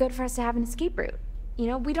be good for us to have an escape route. You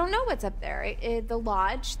know, we don't know what's up there. The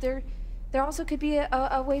lodge, there also could be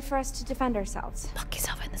a way for us to defend ourselves. Lock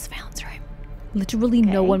yourself in the surveillance room. Literally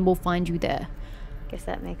no one will find you there. Guess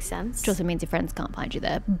that makes sense. Which also means your friends can't find you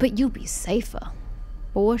there. But you'll be safer.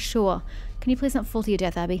 For sure. Can you please not fall to your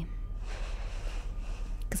death, Abby?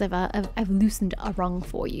 Because I've loosened a rung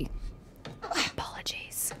for you.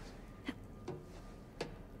 Apologies.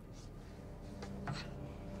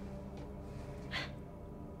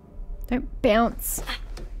 Don't bounce.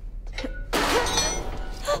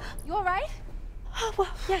 You all right? Oh, well,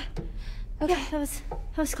 yeah. Okay, that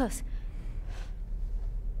was close.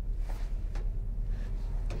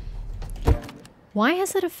 Why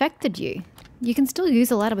has it affected you? You can still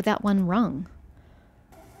use a ladder without one rung.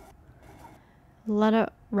 Ladder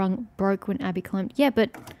rung broke when Abby climbed. Yeah, but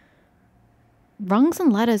rungs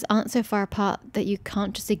and ladders aren't so far apart that you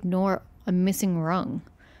can't just ignore a missing rung.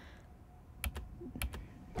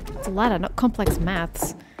 It's a ladder, not complex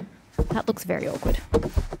maths. That looks very awkward.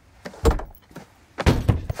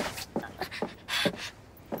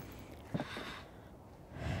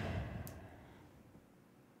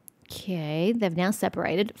 Okay, they've now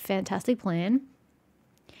separated. Fantastic plan.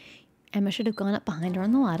 Emma should have gone up behind her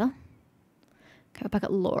on the ladder. Go back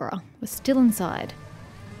at Laura. We're still inside.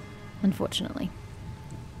 Unfortunately.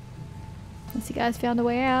 Unless you guys found a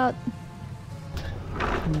way out.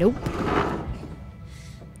 Nope.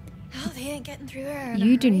 Oh, they ain't getting through there.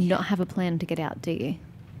 You do not have a plan to get out, do you?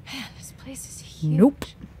 Man, this place is huge. Nope.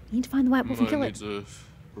 You need to find the white wolf and kill Might it. need to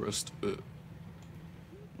rest a bit.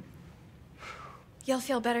 You'll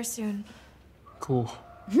feel better soon. Cool.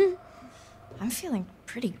 I'm feeling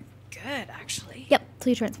pretty good, actually. Yep, till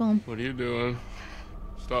you transform. What are you doing?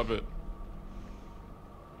 Stop it.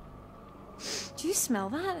 Do you smell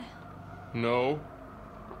that? No.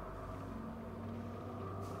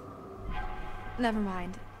 Never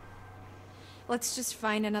mind. Let's just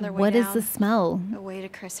find another way What down. is the smell? A way to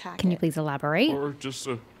Chris Hackett. Can you please elaborate? Or just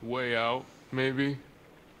a way out, maybe.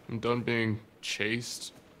 I'm done being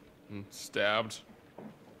chased and stabbed.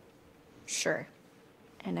 Sure.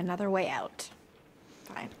 And another way out.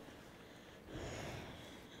 Fine.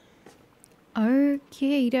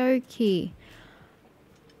 Okie dokie.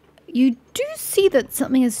 You do see that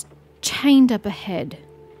something is chained up ahead.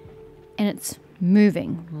 And it's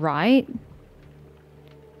moving, right?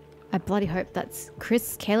 I bloody hope that's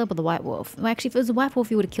Chris, Caleb, or the White Wolf. Well, actually, if it was the White Wolf,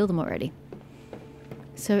 you would have killed them already.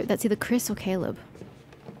 So that's either Chris or Caleb.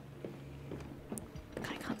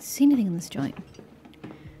 God, I can't see anything in this joint.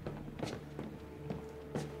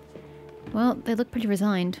 Well, they look pretty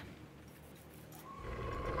resigned.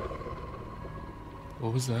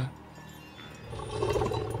 What was that?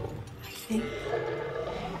 I think.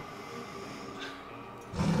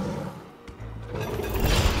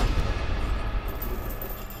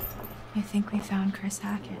 I think we found Chris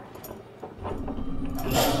Hackett.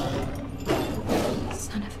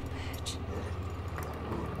 Son of a bitch.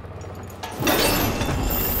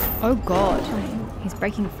 Oh god, he's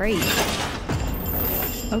breaking free.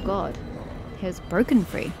 Oh god, he has broken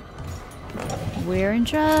free. We're in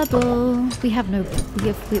trouble. We have no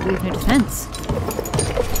defense.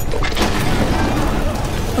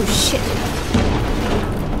 Oh shit.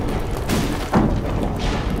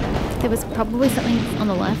 There was probably something on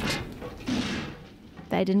the left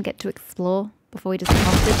that I didn't get to explore before he does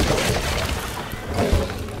hostage.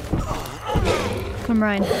 Come on,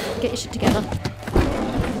 Ryan. Get your shit together.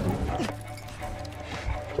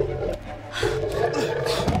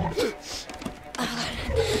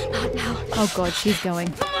 Oh god, she's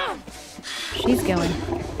going. She's going.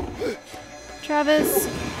 Travis,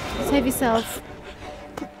 save yourself.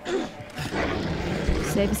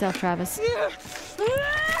 Save yourself, Travis.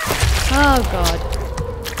 Oh god.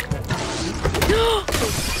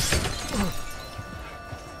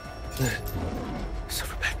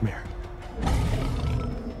 Silverback mare.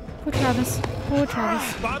 Poor Travis. Poor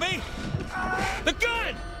Travis. Bobby! The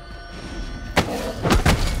gun!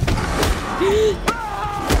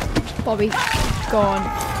 Bobby, gone.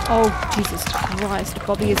 Oh, Jesus Christ.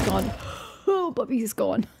 Bobby is gone. Oh, Bobby is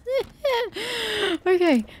gone.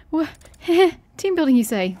 Okay. Well, team building, you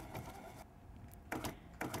say?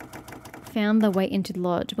 Found the way into the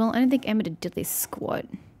lodge. Well, I don't think Emma did this squat.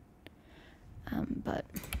 But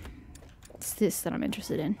it's this that I'm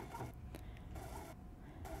interested in.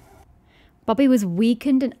 Bobby was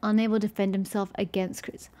weakened and unable to defend himself against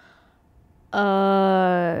Chris.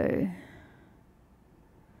 Oh.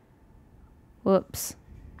 Whoops.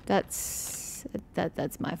 That's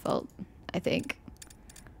my fault, I think.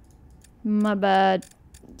 My bad.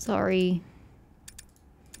 Sorry.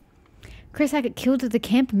 Chris Hackett killed at the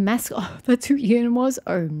camp mascot. Oh, that's who Ian was?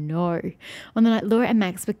 Oh no. On the night Laura and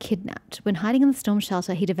Max were kidnapped. When hiding in the storm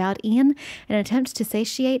shelter, he devoured Ian in an attempt to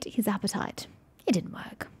satiate his appetite. It didn't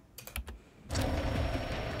work.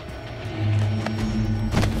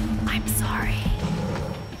 I'm sorry.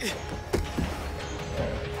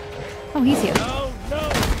 Oh, he's here. No, no.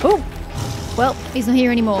 Oh! Well, he's not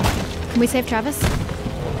here anymore. Can we save Travis?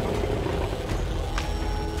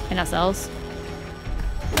 And ourselves?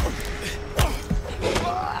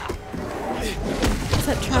 Is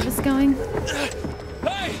that Travis going?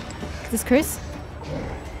 Hey! Is this Chris?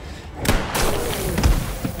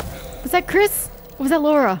 Was that Chris? Or was that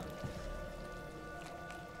Laura?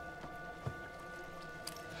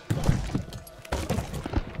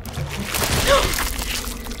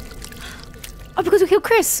 Oh, because we killed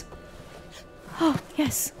Chris! Oh,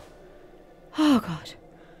 yes. Oh, God.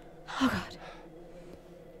 Oh, God.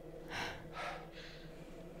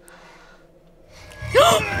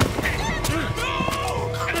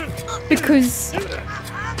 Because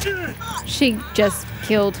she just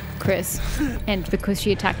killed Chris and because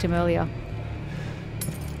she attacked him earlier.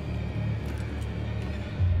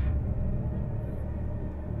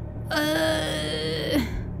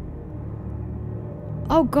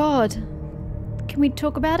 Oh god. Can we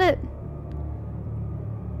talk about it?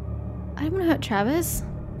 I don't want to hurt Travis.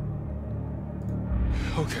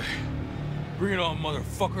 Okay. Bring it on,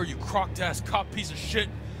 motherfucker, you crocked ass cop piece of shit.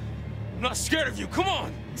 I'm not scared of you, come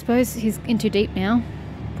on! I suppose he's in too deep now.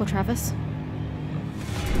 Poor Travis.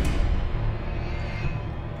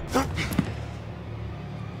 I'm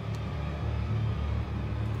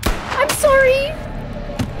sorry!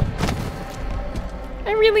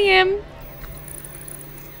 I really am.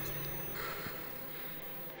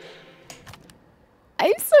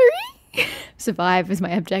 I'm sorry. Survive is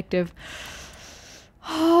my objective.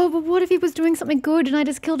 Oh, but what if he was doing something good and I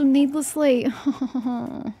just killed him needlessly?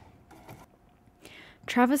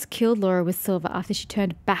 Travis killed Laura with Silver after she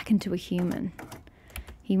turned back into a human.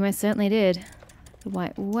 He most certainly did. The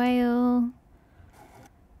white whale.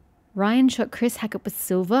 Ryan shot Chris Hackett with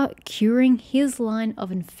Silver, curing his line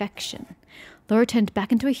of infection. Laura turned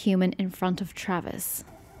back into a human in front of Travis.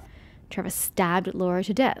 Travis stabbed Laura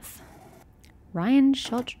to death. Ryan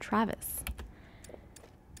shot Travis.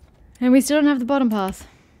 And we still don't have the bottom path.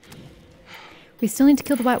 We still need to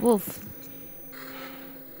kill the white wolf.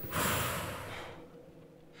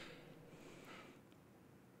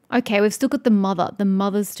 Okay, we've still got the mother. The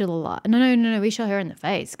mother's still alive. No, we shot her in the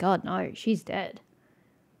face. God, no, she's dead.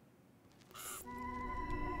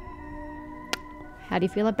 How do you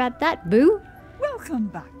feel about that, Boo? Welcome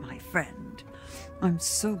back, my friend. I'm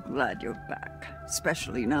so glad you're back,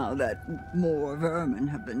 especially now that more vermin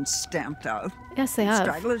have been stamped out. Yes, they have.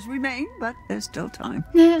 Stragglers remain, but there's still time.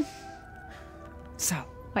 Yeah. So.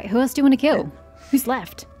 Wait, who else do you want to kill? Who's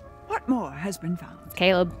left? What more has been found?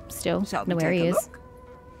 Caleb, still. Shall Know we where take he a is. look?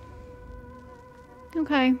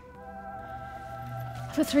 Okay.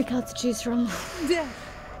 I've got 3 cards to choose from.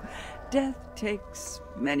 Death takes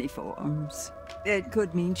many forms. It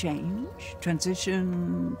could mean change,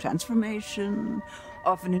 transition, transformation,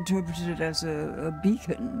 often interpreted as a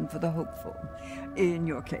beacon for the hopeful. In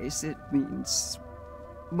your case, it means,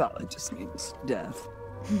 well, it just means death.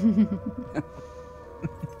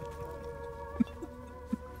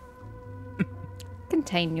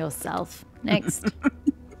 Contain yourself. Next.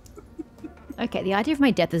 Okay, the idea of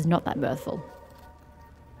my death is not that mirthful.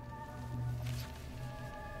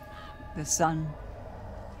 The sun,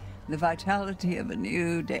 the vitality of a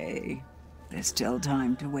new day. There's still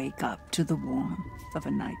time to wake up to the warmth of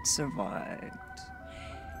a night survived.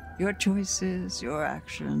 Your choices, your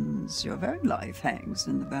actions, your very life hangs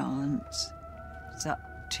in the balance. It's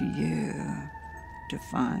up to you to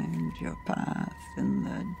find your path in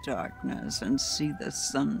the darkness and see the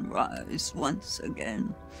sun rise once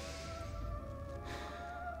again.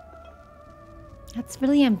 That's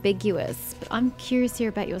really ambiguous, but I'm curious here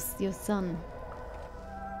about your son.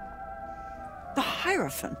 The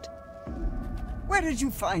Hierophant? Where did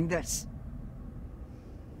you find this?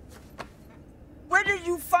 Where did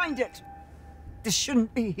you find it? This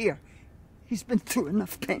shouldn't be here. He's been through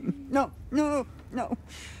enough pain. No, no, no.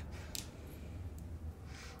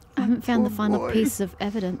 I haven't found the final boy. piece of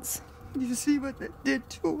evidence. You see what they did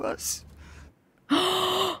to us?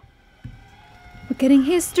 We're getting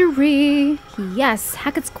history. Yes,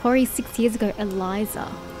 Hackett's Quarry 6 years ago, Eliza.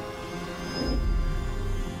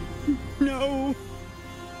 No.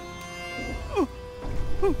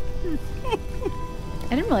 I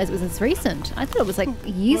didn't realize it was this recent. I thought it was like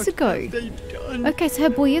years What ago. have they done? Okay, so her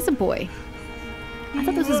boy is a boy. I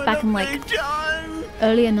thought this was What back in have like they done?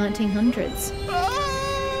 earlier 1900s.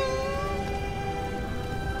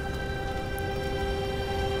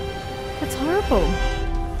 That's horrible.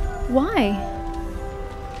 Why?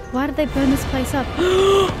 Why did they burn this place up?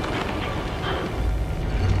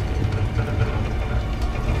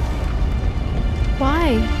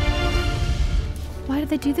 Why? Why did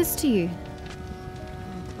they do this to you?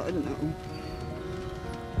 I don't know.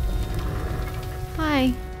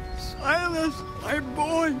 Hi. Silas, my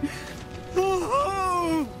boy.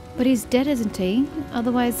 Oh. But he's dead, isn't he?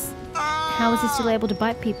 Otherwise, how is he still able to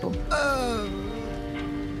bite people?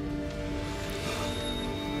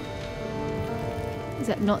 Is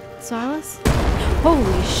that not Silas?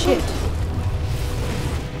 Holy shit.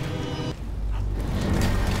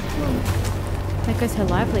 There goes her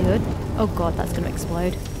livelihood. Oh god, that's gonna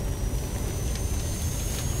explode.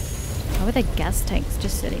 How are there gas tanks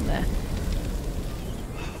just sitting there?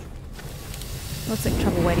 Looks like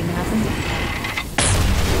trouble waiting to happen.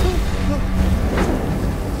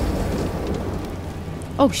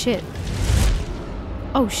 Oh shit.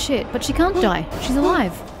 Oh shit, but she can't die. She's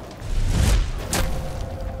alive.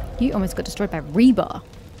 You almost got destroyed by rebar.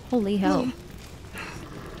 Holy hell.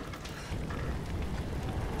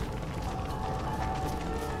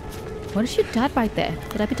 What if she died right there?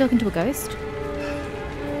 Could I be talking to a ghost?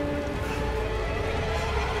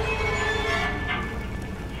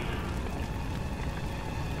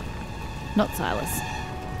 Not Silas.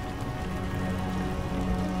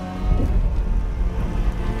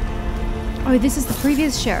 Oh, this is the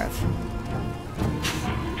previous sheriff.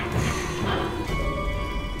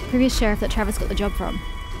 Previous sheriff that Travis got the job from.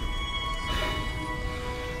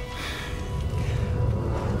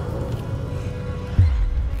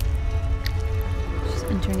 She's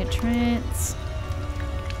entering a trance.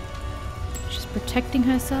 She's protecting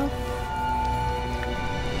herself.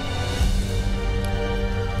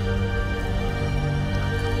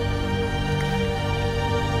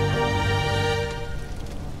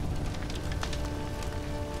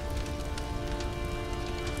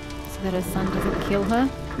 So that her son doesn't kill her.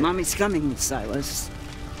 Mommy's coming, Silas.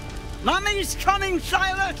 Mommy's coming,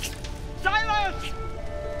 Silas! Silas!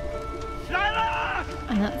 Silas!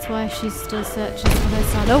 And that's why she's still searching for her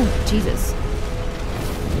son. Oh, Jesus.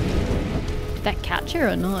 Did that catch her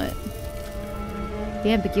or not? The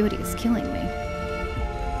ambiguity is killing me.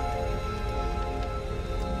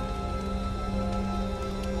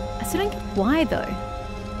 I still don't get why, though.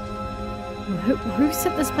 Who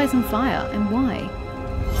set this place on fire and why?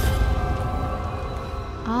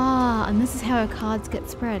 Ah, and this is how her cards get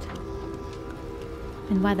spread.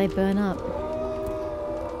 And why they burn up.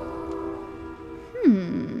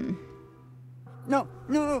 No,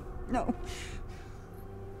 no, no.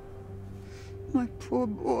 My poor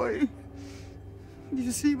boy.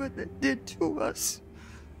 You see what they did to us?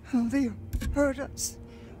 How they hurt us.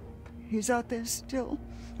 He's out there still,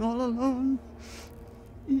 all alone.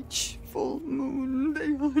 Each full moon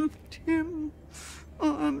they hunt him,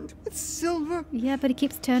 armed with silver. Yeah, but he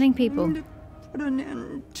keeps turning people. To put an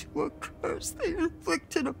end to a curse they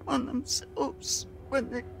inflicted upon themselves when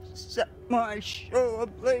they set my show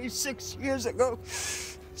ablaze 6 years ago.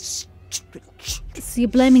 Stupid. So you're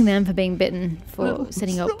blaming them for being bitten for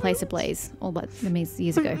setting your place ablaze all but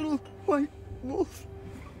years ago. Little white wolf.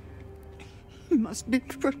 You must be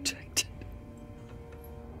protected.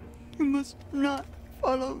 You must not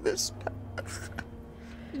follow this path.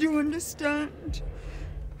 Do you understand?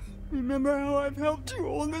 Remember how I've helped you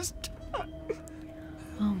all this time?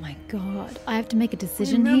 Oh my god. I have to make a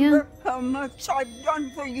decision Remember here. how much I've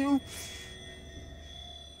done for you?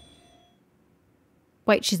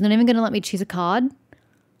 Wait, she's not even going to let me choose a card?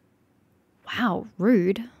 Wow,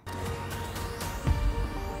 rude.